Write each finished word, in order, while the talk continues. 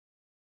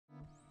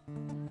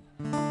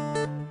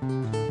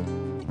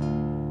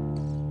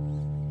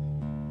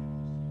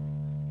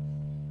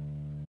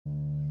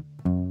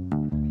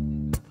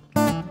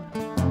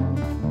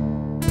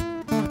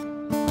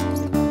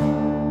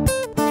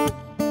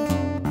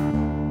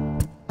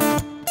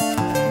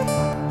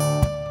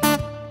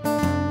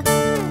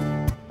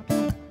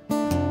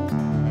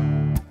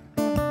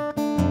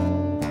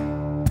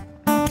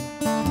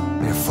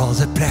Before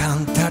the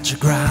plan touched the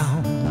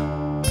ground,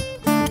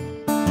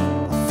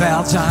 I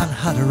felt I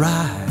had a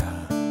ride.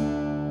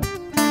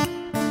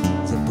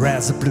 The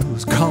breath of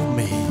blues called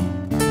me,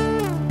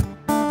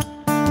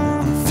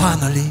 and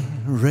finally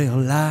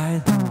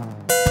realized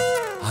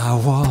I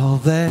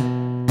was there.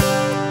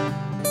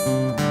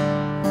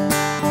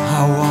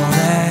 I was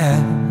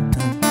there.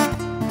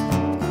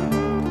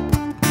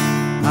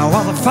 I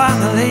was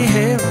finally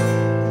here.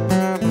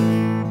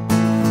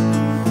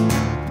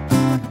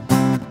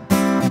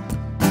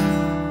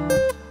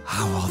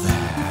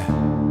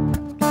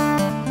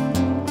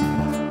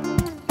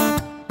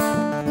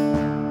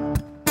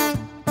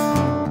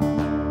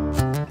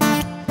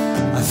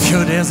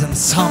 Few days and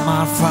saw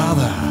my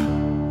father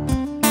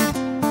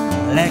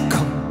let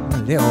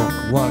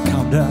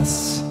welcomed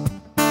us.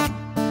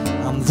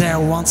 I'm there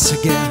once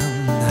again.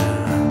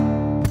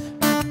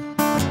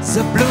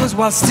 The blues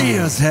was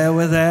still here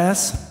with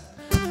us.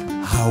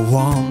 I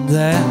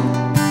wonder,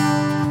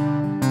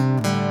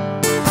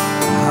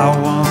 I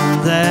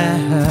wonder,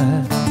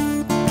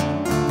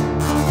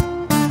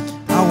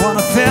 I want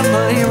a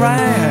family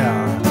rare.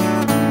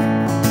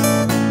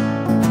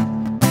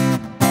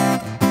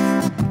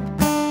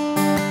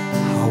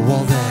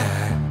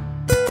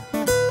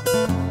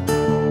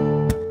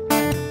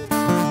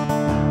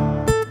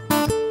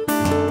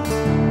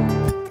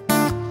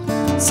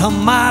 Some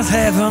might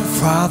heaven,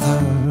 Father,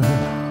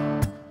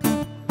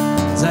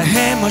 the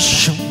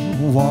emotion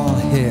wall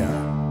here.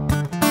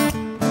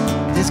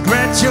 These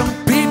great young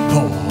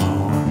people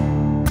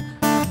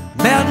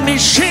made me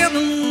shed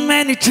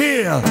many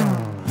tears.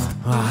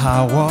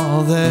 How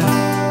was there?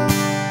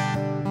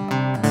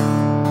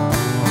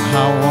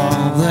 How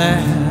was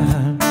there?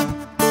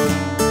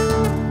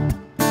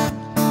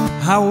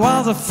 How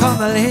was the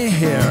family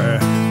here?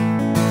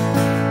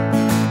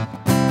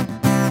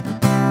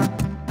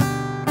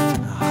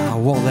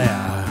 Well,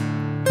 there.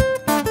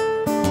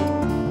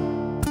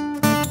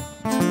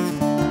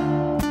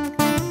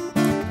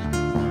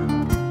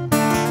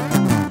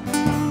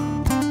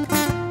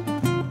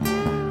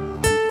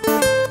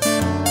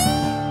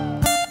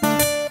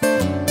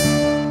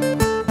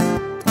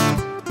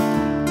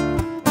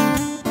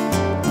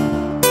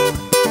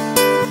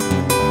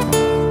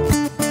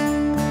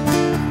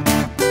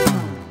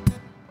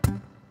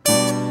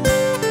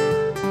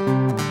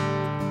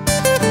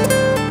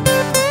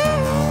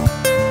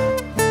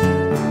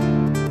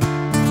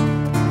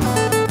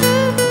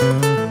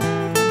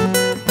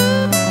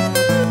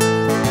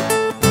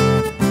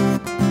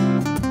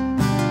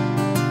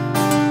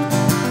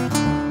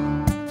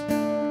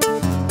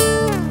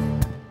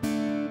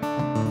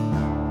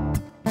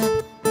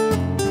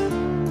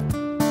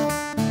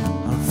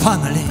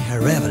 Finally, a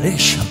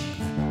revelation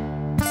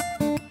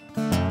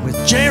with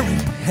Jerry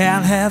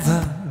and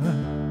Heather.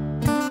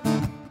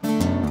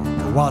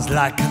 It was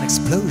like an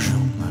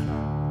explosion.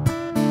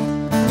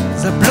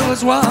 The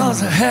blues was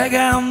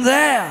hanging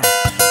there.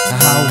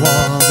 How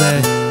was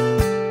they?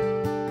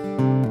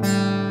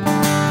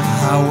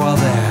 How was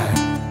they?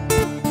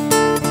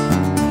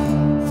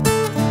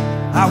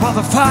 I was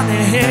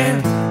funny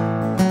here.